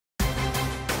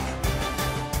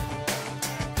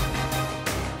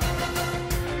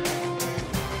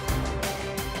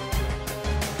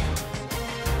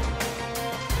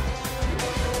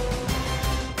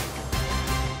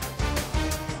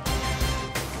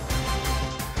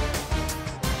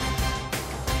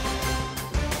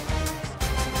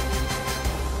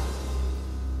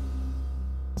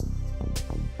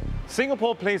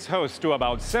Singapore plays host to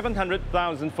about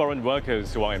 700,000 foreign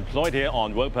workers who are employed here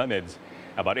on work permits.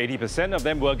 About 80% of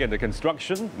them work in the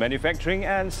construction, manufacturing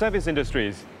and service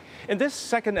industries. In this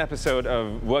second episode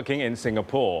of Working in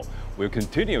Singapore, we'll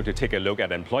continue to take a look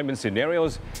at employment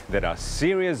scenarios that are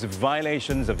serious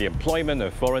violations of the Employment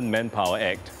of Foreign Manpower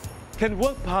Act. Can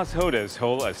work pass holders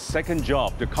hold a second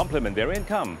job to complement their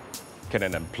income? Can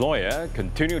an employer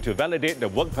continue to validate the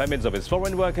work permits of his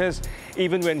foreign workers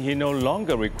even when he no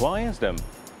longer requires them?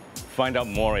 Find out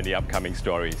more in the upcoming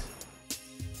stories.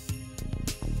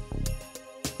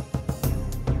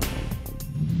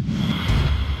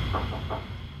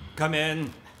 Come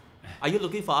in. Are you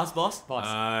looking for us, boss?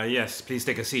 Yes, please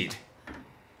take a seat.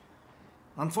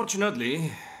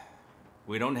 Unfortunately,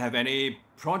 we don't have any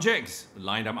projects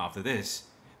lined up after this.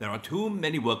 There are too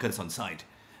many workers on site.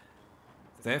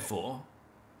 Therefore,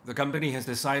 the company has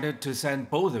decided to send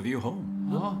both of you home.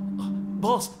 Huh?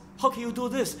 Boss, how can you do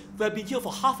this? We've been here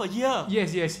for half a year.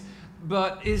 Yes.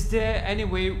 But is there any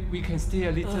way we can stay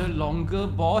a little longer,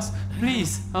 boss?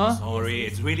 Please, huh? Sorry,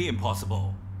 it's really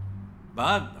impossible.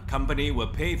 But the company will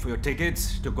pay for your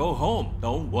tickets to go home.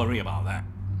 Don't worry about that.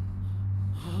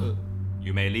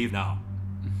 You may leave now.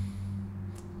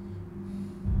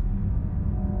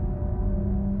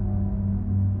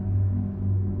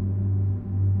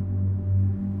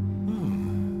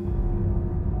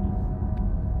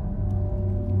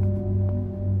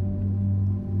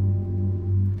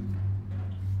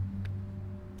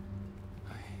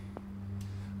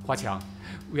 Hua Qiang,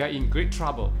 we are in great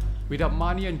trouble. Without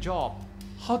money and job,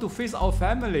 how to face our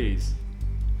families?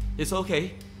 It's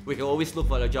okay. We can always look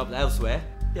for a job elsewhere.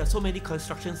 There are so many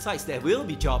construction sites, there will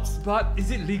be jobs. But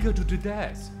is it legal to do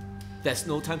that? There's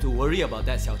no time to worry about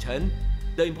that, Xiao Chen.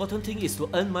 The important thing is to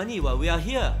earn money while we are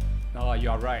here. Oh, you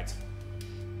are right.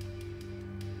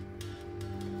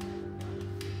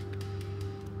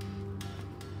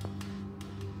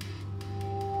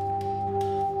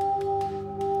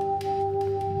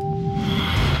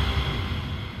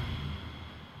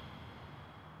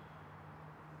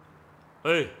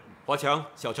 Hey, Hua Qiang,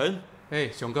 Xiao Chen. Hey,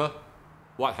 Xiong Ge.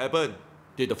 What happened?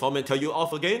 Did the foreman tell you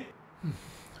off again?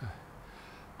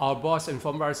 Our boss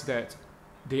informed us that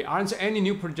there aren't any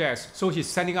new projects, so he's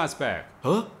sending us back.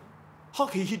 Huh? How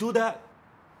can he do that?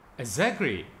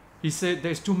 Exactly. He said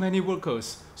there's too many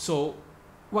workers, so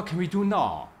what can we do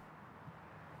now?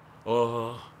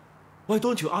 Why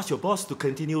don't you ask your boss to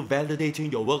continue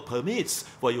validating your work permits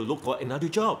while you look for another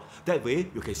job? That way,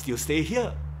 you can still stay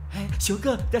here. Hey, Xiong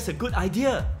Ge, that's a good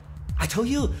idea. I told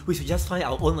you, we should just find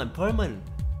our own employment.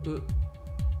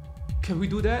 Can we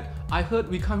do that? I heard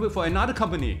we can't work for another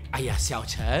company. Aya, Xiao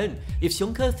Chen, if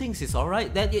Xiong Ge thinks it's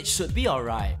alright, then it should be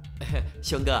alright.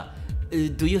 Xiong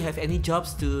Ge, do you have any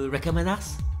jobs to recommend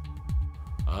us?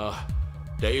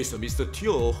 There is a Mr.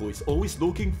 Teo who is always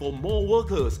looking for more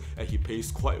workers, and he pays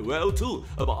quite well too,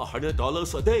 about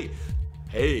 $100 a day.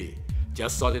 Hey,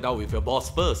 just sort it out with your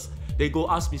boss first. Then go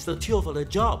ask Mr. Teo for the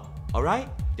job, alright?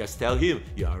 Just tell him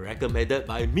you are recommended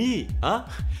by me, huh?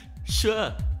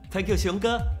 Sure. Thank you, Xiong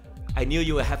Ge. I knew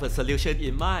you would have a solution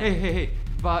in mind. Hey,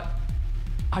 but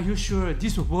are you sure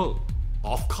this will work?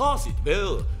 Of course it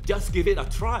will. Just give it a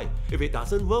try. If it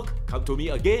doesn't work, come to me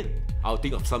again. I'll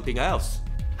think of something else.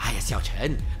 Aya, Xiao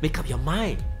Chen, make up your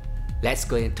mind. Let's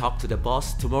go and talk to the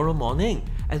boss tomorrow morning.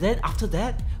 And then after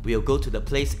that, we'll go to the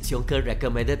place Xiong Ge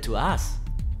recommended to us.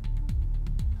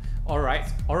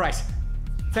 Alright.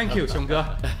 Thank you, Xiong Ge.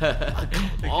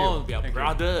 Come on, we are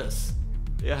brothers.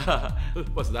 Yeah.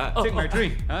 What's that? Take my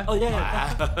drink. Huh? Oh,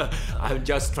 yeah. I'm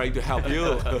just trying to help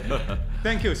you.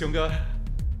 Thank you, Xiong Ge.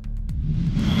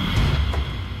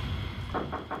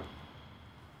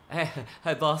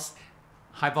 Hi, boss.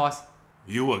 Hi, boss.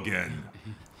 You again.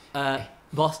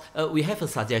 Boss, we have a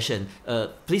suggestion.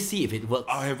 Please see if it works.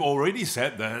 I have already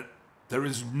said that there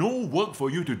is no work for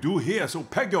you to do here, so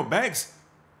pack your bags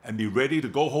and be ready to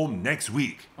go home next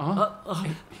week.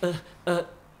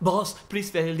 Boss,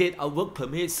 please validate our work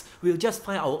permits. We'll just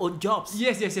find our own jobs.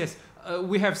 Yes.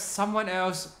 We have someone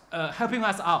else helping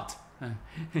us out.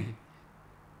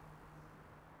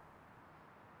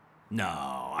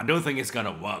 No, I don't think it's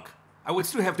gonna work. I would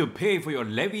still have to pay for your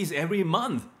levies every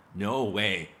month. No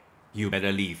way. You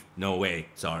better leave. No way.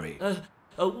 Sorry.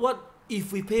 What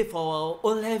if we pay for our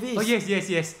own levies? Oh,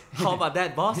 yes. How about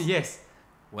that, boss? Yes.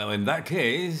 Well, in that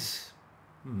case...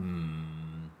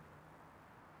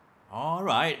 All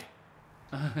right.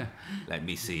 Let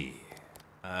me see.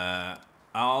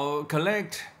 I'll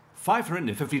collect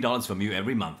 $550 from you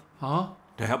every month. Huh?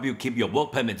 To help you keep your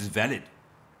work permits valid.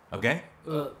 Okay?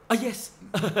 Yes.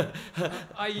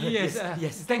 Yes.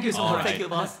 Yes. Thank you so All much. right. Thank you,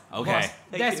 boss. Okay. Boss,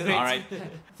 that's you. great. All right.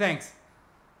 Thanks.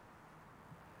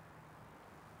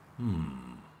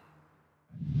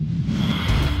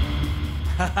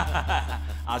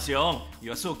 Xiong,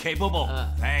 you're so capable.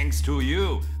 Thanks to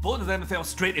you, both of them fell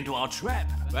straight into our trap.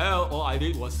 Well, all I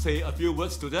did was say a few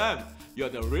words to them. You're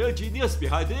the real genius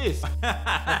behind this.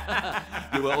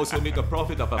 You will also make a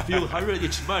profit of a few hundred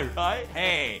each month, right?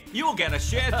 Hey, you'll get a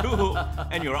share too.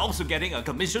 And you're also getting a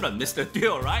commission on Mr.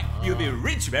 Teo, right? You'll be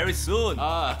rich very soon.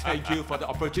 Thank you for the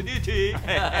opportunity.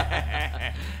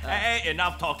 Hey,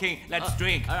 enough talking. Let's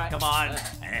drink. All right. Come on.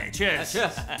 Hey, cheers.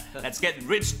 Cheers. Let's get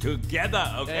rich together,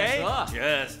 okay? Yeah, sure.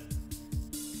 Cheers.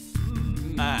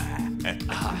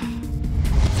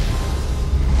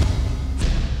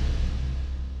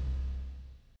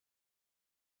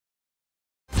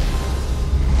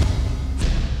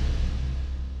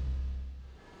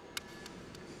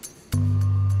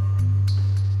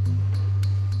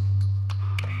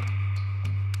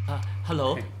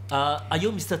 Hello. Are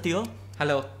you Mr. Teo?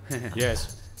 Hello.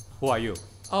 Yes. Who are you?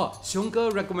 Oh,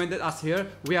 Xiongge recommended us here.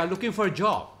 We are looking for a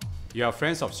job. You are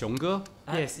friends of Xiongge?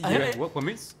 Yes. You have work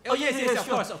permits? Oh, yes, of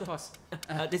sure. course, of course.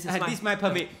 This This is my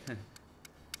permit.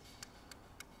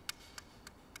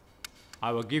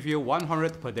 I will give you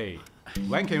 100 per day.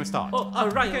 When can you start?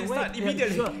 Right. You can start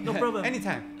immediately. Sure, no problem.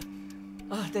 Anytime.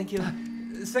 Thank you.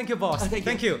 Thank you, boss.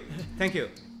 Thank you. Thank you.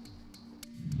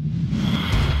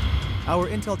 Our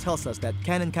intel tells us that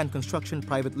Can Construction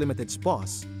Private Limited's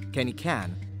boss, Kenny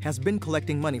Can, has been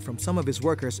collecting money from some of his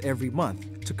workers every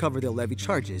month to cover their levy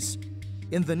charges,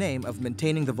 in the name of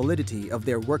maintaining the validity of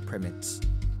their work permits.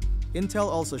 Intel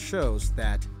also shows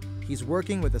that he's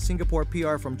working with a Singapore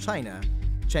PR from China,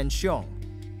 Chen Xiong,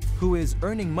 who is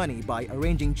earning money by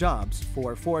arranging jobs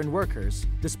for foreign workers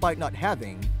despite not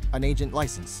having an agent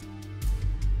license.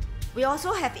 We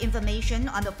also have information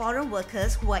on the foreign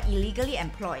workers who are illegally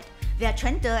employed. They are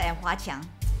Chen De and Hua Qiang.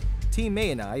 Team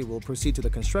May and I will proceed to the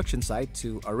construction site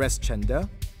to arrest Chen De,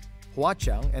 Hua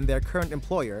Qiang, and their current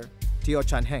employer, Teo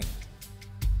Chan Heng.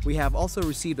 We have also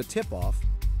received a tip-off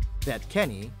that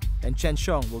Kenny and Chen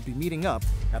Xiong will be meeting up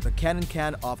at the Can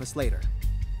office later.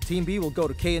 Team B will go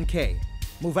to K&K.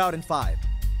 Move out in 5.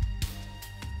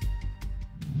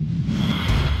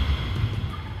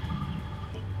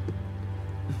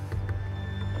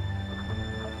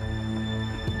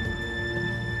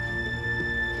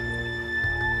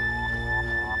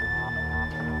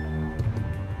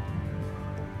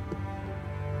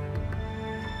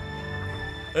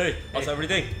 Hey, how's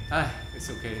everything? It's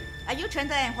okay. Are you Chen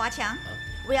De and Hua Qiang?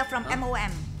 We are from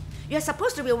MOM. You are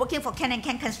supposed to be working for Can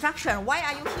Construction. Why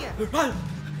are you here?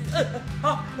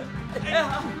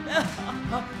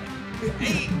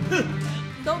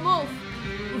 Don't move.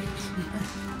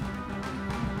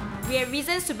 We have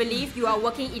reasons to believe you are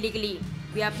working illegally.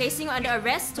 We are placing you under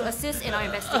arrest to assist in our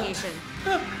investigation.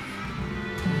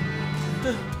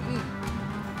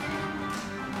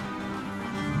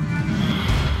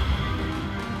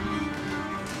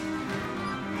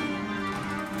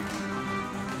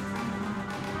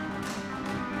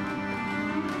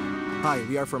 Hi,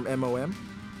 we are from MOM,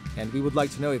 and we would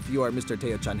like to know if you are Mr.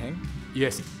 Teo Chan Heng.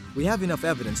 Yes. We have enough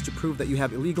evidence to prove that you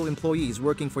have illegal employees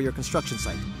working for your construction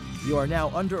site. You are now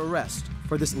under arrest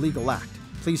for this illegal act.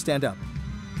 Please stand up.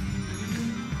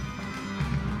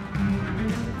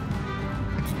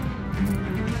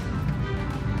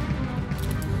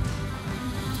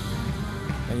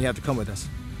 And you have to come with us.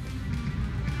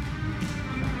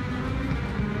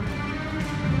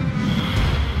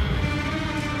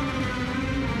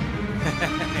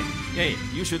 Hey,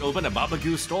 you should open a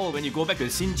barbecue stall when you go back to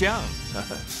Xinjiang.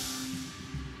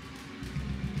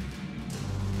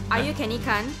 Are you Kenny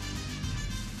Khan?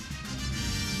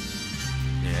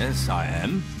 Yes, I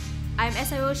am. I'm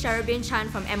SIO Sharabin Chan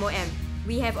from MOM.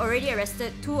 We have already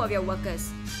arrested 2 of your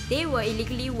workers. They were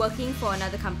illegally working for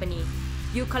another company.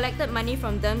 You collected money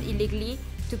from them illegally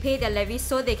to pay their levies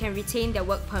so they can retain their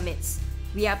work permits.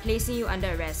 We are placing you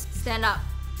under arrest. Stand up.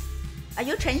 Are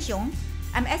you Chen Xiong?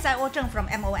 I'm SIO Zheng from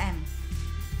MOM.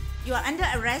 You are under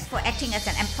arrest for acting as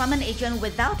an employment agent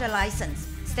without a license.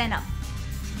 Stand up.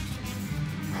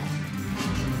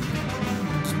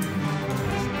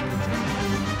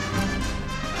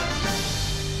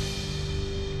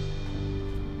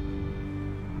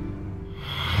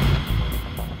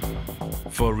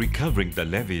 For recovering the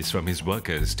levies from his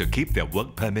workers to keep their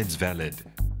work permits valid,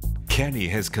 Kenny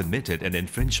has committed an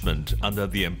infringement under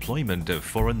the Employment of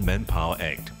Foreign Manpower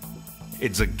Act.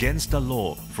 It's against the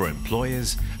law for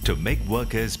employers to make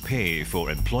workers pay for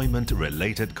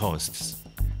employment-related costs,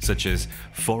 such as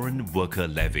foreign worker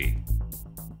levy.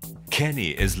 Kenny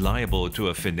is liable to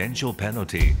a financial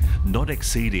penalty not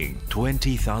exceeding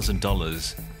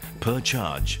 $20,000 per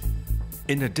charge,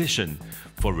 In addition,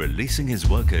 for releasing his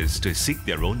workers to seek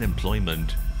their own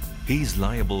employment, he is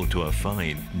liable to a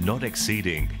fine not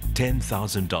exceeding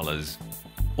 $10,000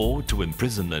 or to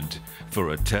imprisonment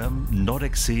for a term not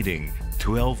exceeding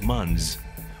 12 months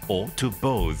or to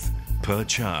both per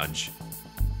charge.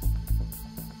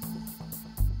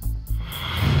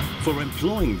 For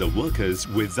employing the workers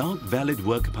without valid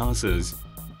work passes,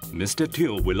 Mr.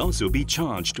 Teo will also be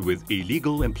charged with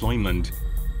illegal employment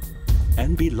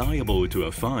and be liable to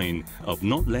a fine of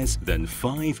not less than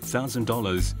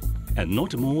 $5,000 and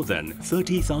not more than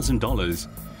 $30,000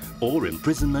 or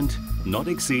imprisonment not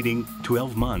exceeding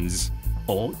 12 months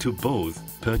or to both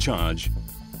per charge.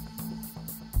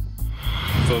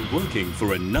 For working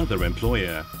for another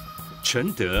employer,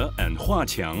 Chen De and Hua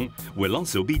Qiang will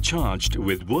also be charged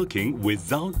with working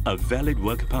without a valid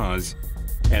work pass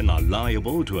and are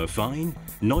liable to a fine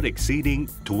not exceeding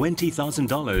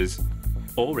 $20,000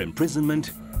 or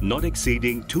imprisonment not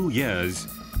exceeding 2 years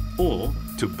or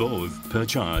to both per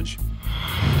charge.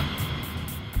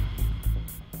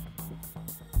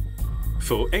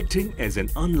 For acting as an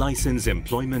unlicensed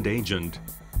employment agent,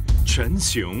 Chen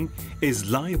Xiong is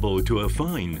liable to a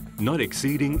fine not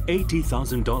exceeding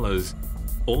 $80,000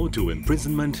 or to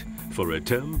imprisonment for a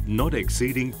term not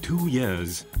exceeding 2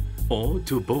 years or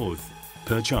to both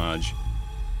per charge.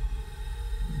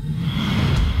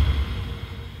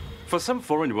 For some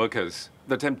foreign workers,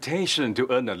 the temptation to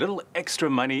earn a little extra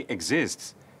money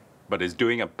exists. But is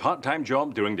doing a part-time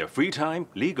job during their free time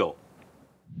legal?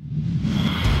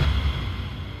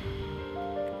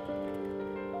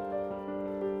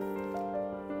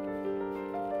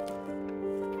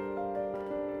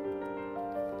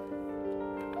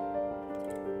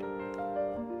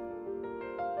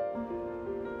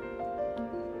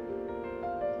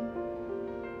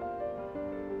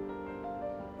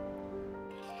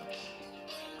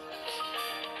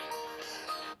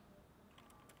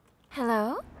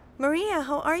 Hello? Maria,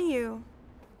 how are you?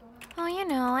 Oh, you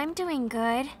know, I'm doing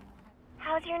good.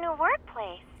 How's your new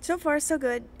workplace? So far, so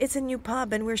good. It's a new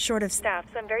pub and we're short of staff,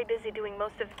 so I'm very busy doing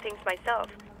most of the things myself.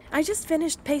 I just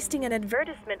finished pasting an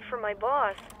advertisement for my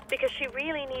boss because she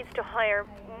really needs to hire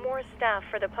more staff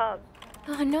for the pub.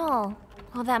 Oh, no.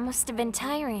 Well, that must have been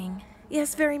tiring.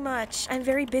 Yes, very much. I'm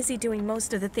very busy doing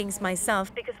most of the things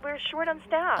myself because we're short on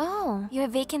staff. Oh, you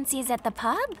have vacancies at the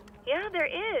pub? Yeah, there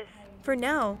is. For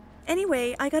now.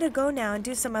 Anyway, I gotta go now and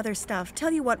do some other stuff.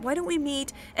 Tell you what, why don't we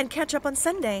meet and catch up on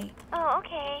Sunday? Oh,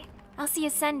 okay. I'll see you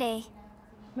Sunday.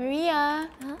 Maria,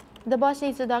 the boss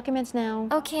needs the documents now.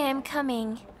 Okay, I'm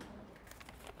coming.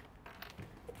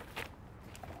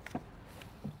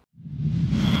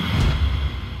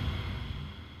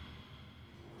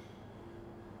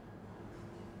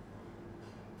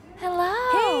 Hello.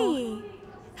 Hey.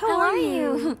 How are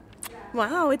you?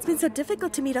 Wow, it's been so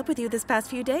difficult to meet up with you this past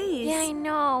few days. Yeah, I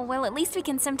know. Well, at least we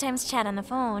can sometimes chat on the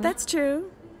phone. That's true.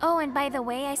 Oh, and by the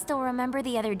way, I still remember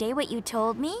the other day what you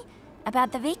told me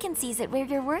about the vacancies at where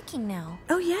you're working now.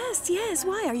 Oh, yes, yes.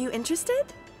 Why? Are you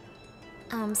interested?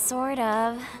 Sort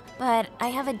of. But I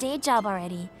have a day job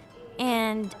already.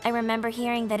 And I remember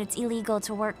hearing that it's illegal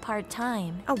to work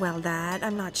part-time. Oh, well, that,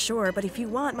 I'm not sure. But if you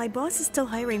want, my boss is still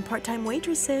hiring part-time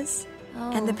waitresses.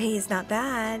 Oh. And the pay is not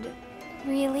bad.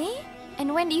 Really?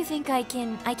 And when do you think I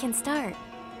can start?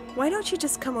 Why don't you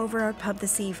just come over our pub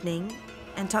this evening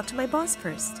and talk to my boss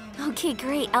first? Okay,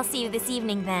 great. I'll see you this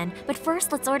evening then. But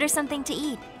first, let's order something to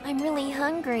eat. I'm really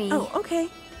hungry. Oh, okay.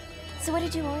 So what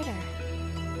did you order?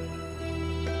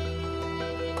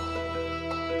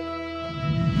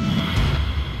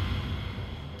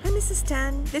 Hi, Mrs.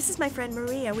 Tan. This is my friend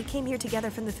Maria. We came here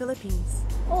together from the Philippines.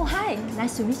 Oh, hi.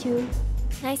 Nice to meet you.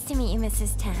 Nice to meet you,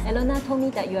 Mrs. Tan. Elona told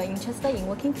me that you are interested in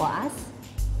working for us.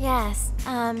 Yes.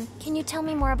 Can you tell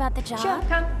me more about the job? Sure,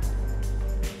 come.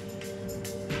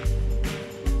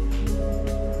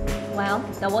 Well,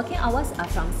 the working hours are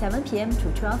from 7 p.m.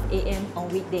 to 12 a.m. on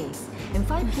weekdays and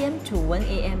 5 p.m. to 1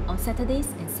 a.m. on Saturdays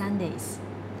and Sundays.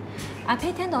 I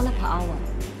pay $10 per hour.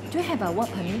 Do you have a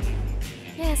work permit?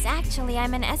 Yes, actually,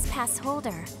 I'm an S-Pass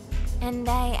holder. And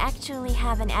I actually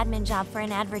have an admin job for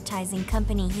an advertising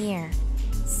company here.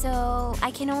 So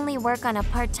I can only work on a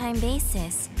part-time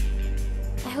basis.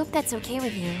 I hope that's okay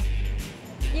with you.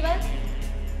 Ivan?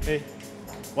 Hey,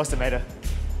 what's the matter?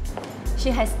 She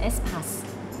has S-Pass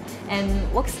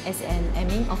and works as an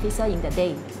admin officer in the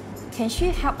day. Can she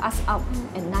help us out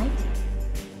at night?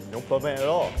 No problem at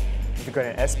all. If you got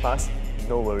an S-Pass,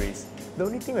 no worries. The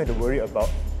only thing we have to worry about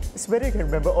is whether you can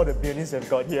remember all the buildings we've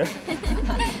got here.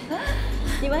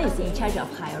 Ivan is in charge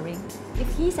of hiring.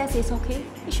 If he says it's okay,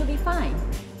 it should be fine.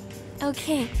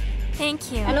 Okay,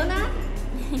 thank you. Elona?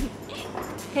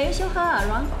 Can you show her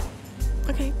around?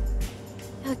 Okay.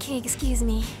 Okay, excuse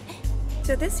me.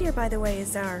 So this here, by the way,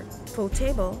 is our pool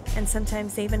table, and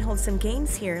sometimes they even hold some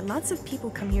games here. Lots of people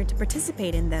come here to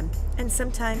participate in them. And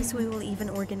sometimes we will even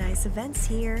organize events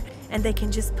here, and they can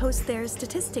just post their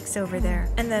statistics over there.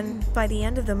 And then by the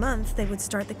end of the month, they would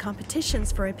start the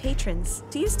competitions for our patrons.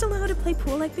 Do you still know how to play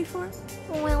pool like before?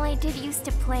 Well, I did used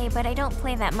to play, but I don't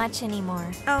play that much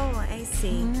anymore. Oh, I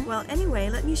see. Well, anyway,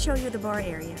 let me show you the bar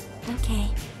area. Okay.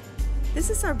 This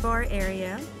is our bar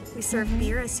area. We serve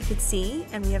beer, as you could see,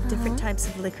 and we have different types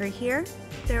of liquor here.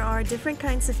 There are different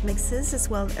kinds of mixes, as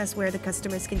well as where the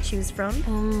customers can choose from.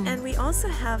 And we also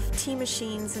have tea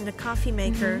machines and a coffee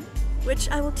maker, which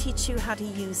I will teach you how to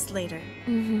use later.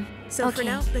 So for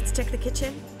now, let's check the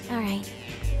kitchen. All right.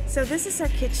 So this is our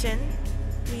kitchen.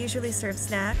 We usually serve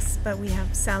snacks, but we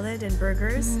have salad and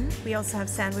burgers. We also have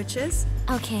sandwiches.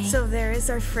 Okay. So there is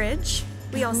our fridge.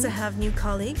 We also have new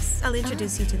colleagues. I'll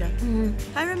introduce you to them.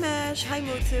 Hi Ramesh, hi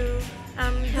Muthu.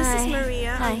 This is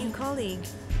Maria, our new colleague.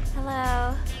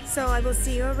 Hello. So I will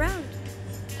see you around.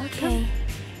 Okay.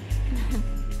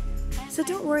 So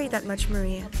don't worry that much,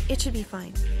 Maria. It should be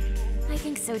fine. I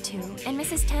think so too. And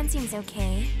Mrs. Tan seems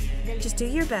okay. Just do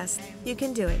your best. You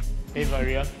can do it. Hey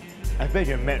Maria, I bet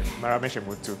you met Ramesh and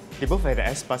Muthu. They both had the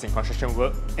S-Pass in construction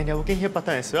work, and they're working here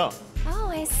part-time as well. Oh,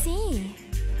 I see.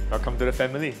 Welcome to the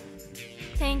family.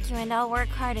 Thank you, and I'll work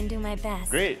hard and do my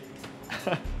best. Great.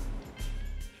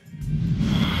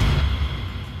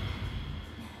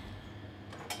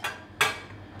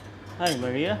 Hi,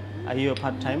 Maria. Are you a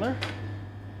part-timer?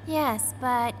 Yes,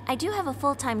 but I do have a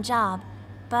full-time job.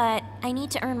 But I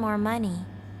need to earn more money.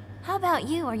 How about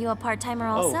you? Are you a part-timer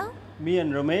also? Oh, me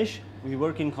and Ramesh, we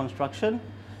work in construction.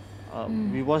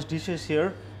 We wash dishes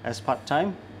here as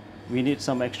part-time. We need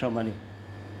some extra money.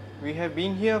 We have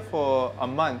been here for a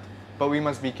month, but we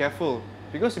must be careful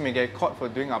because we may get caught for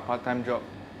doing our part-time job.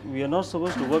 We are not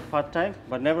supposed to work part-time,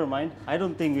 but never mind. I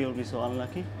don't think we will be so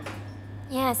unlucky.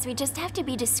 Yes, we just have to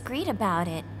be discreet about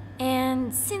it.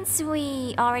 And since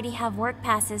we already have work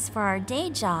passes for our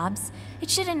day jobs, it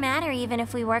shouldn't matter even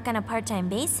if we work on a part-time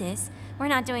basis. We're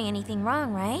not doing anything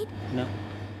wrong, right? No.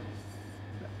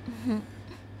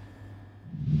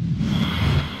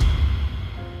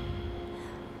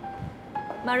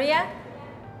 Maria?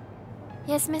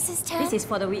 Yes, Mrs. Tan? This is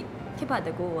for the week. Keep up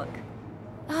the good work.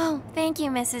 Oh, thank you,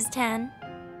 Mrs. Tan.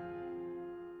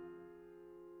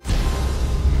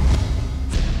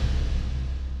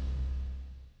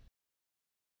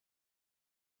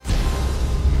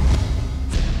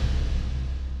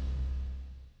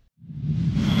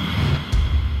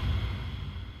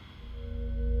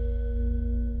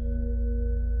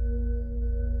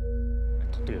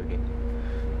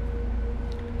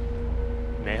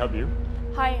 May I help you?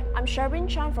 Hi, I'm Sherbin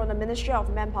Chan from the Ministry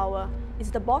of Manpower.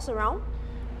 Is the boss around?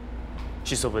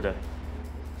 She's over there.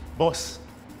 Boss,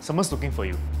 someone's looking for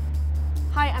you.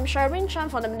 Hi, I'm Sherbin Chan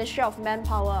from the Ministry of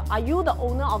Manpower. Are you the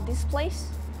owner of this place?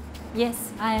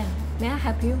 Yes, I am. May I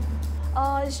help you?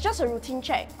 It's just a routine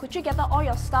check. Could you gather all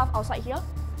your staff outside here?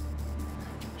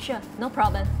 Sure, no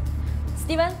problem.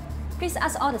 Steven, please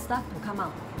ask all the staff to come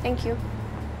out. Thank you.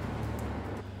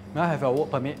 May I have your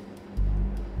work permit?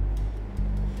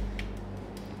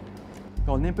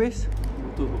 Your name, please?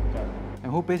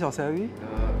 And who pays your salary?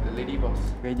 The lady boss.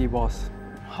 Lady boss.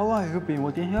 How long have you been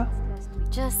working here?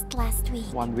 Just last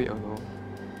week. 1 week ago.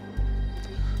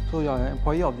 So you're an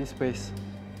employee of this place.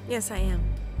 Yes, I am.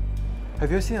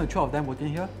 Have you seen the two of them working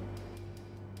here?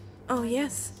 Oh,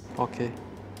 yes. Okay.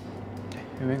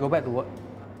 You may go back to work.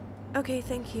 Okay,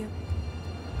 thank you.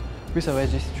 Where's the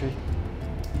registry?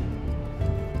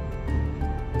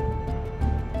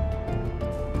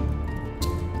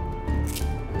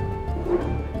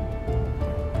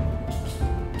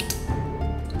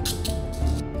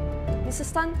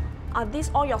 Mrs. Tan, are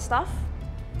these all your staff?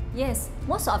 Yes,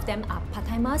 most of them are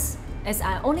part-timers, as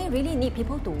I only really need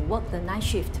people to work the night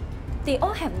shift. They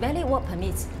all have valid work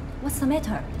permits. What's the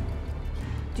matter?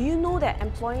 Do you know that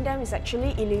employing them is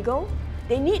actually illegal?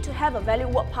 They need to have a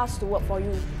valid work pass to work for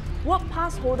you. Work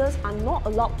pass holders are not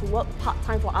allowed to work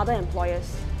part-time for other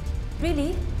employers.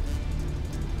 Really?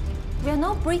 We are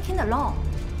not breaking the law.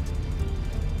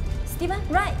 Steven,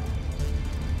 right?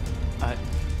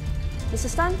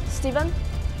 Mrs. Tan, Steven,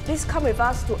 please come with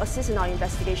us to assist in our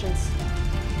investigations.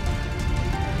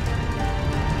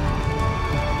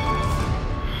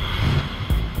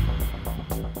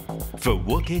 For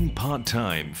working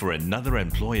part-time for another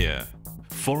employer,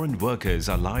 foreign workers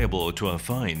are liable to a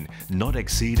fine not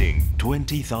exceeding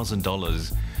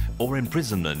 $20,000 or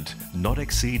imprisonment not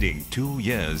exceeding 2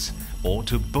 years or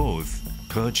to both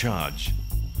per charge.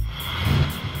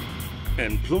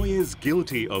 Employers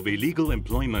guilty of illegal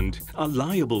employment are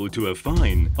liable to a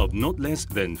fine of not less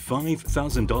than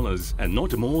 $5,000 and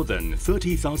not more than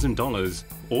 $30,000,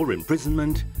 or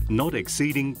imprisonment not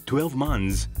exceeding 12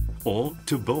 months, or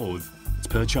to both,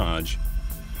 per charge.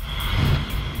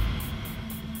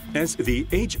 As the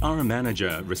HR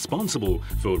manager responsible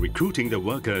for recruiting the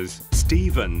workers,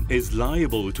 Stephen is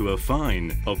liable to a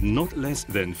fine of not less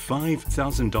than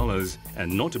 $5,000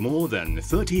 and not more than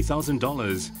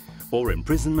 $30,000, or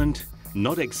imprisonment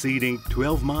not exceeding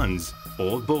 12 months,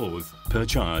 or both, per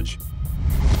charge.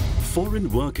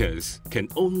 Foreign workers can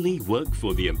only work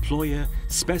for the employer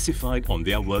specified on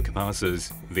their work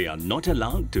passes. They are not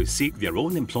allowed to seek their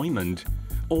own employment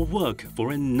or work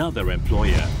for another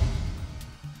employer.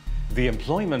 The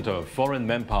Employment of Foreign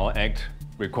Manpower Act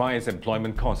requires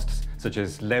employment costs such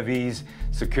as levies,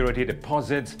 security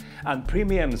deposits, and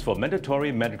premiums for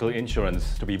mandatory medical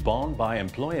insurance to be borne by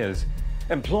employers.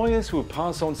 Employers who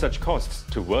pass on such costs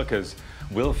to workers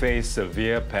will face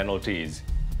severe penalties.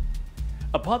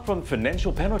 Apart from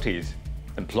financial penalties,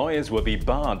 employers will be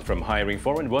barred from hiring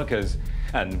foreign workers,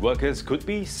 and workers could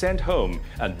be sent home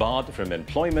and barred from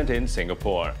employment in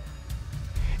Singapore.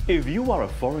 If you are a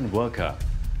foreign worker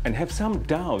and have some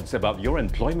doubts about your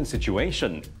employment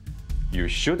situation, you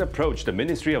should approach the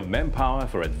Ministry of Manpower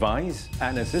for advice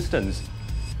and assistance.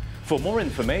 For more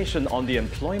information on the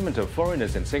employment of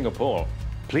foreigners in Singapore,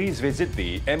 please visit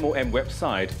the MOM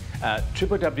website at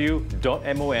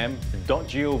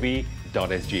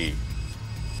www.mom.gov.sg.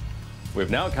 We've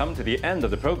now come to the end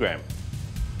of the program.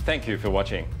 Thank you for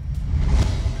watching.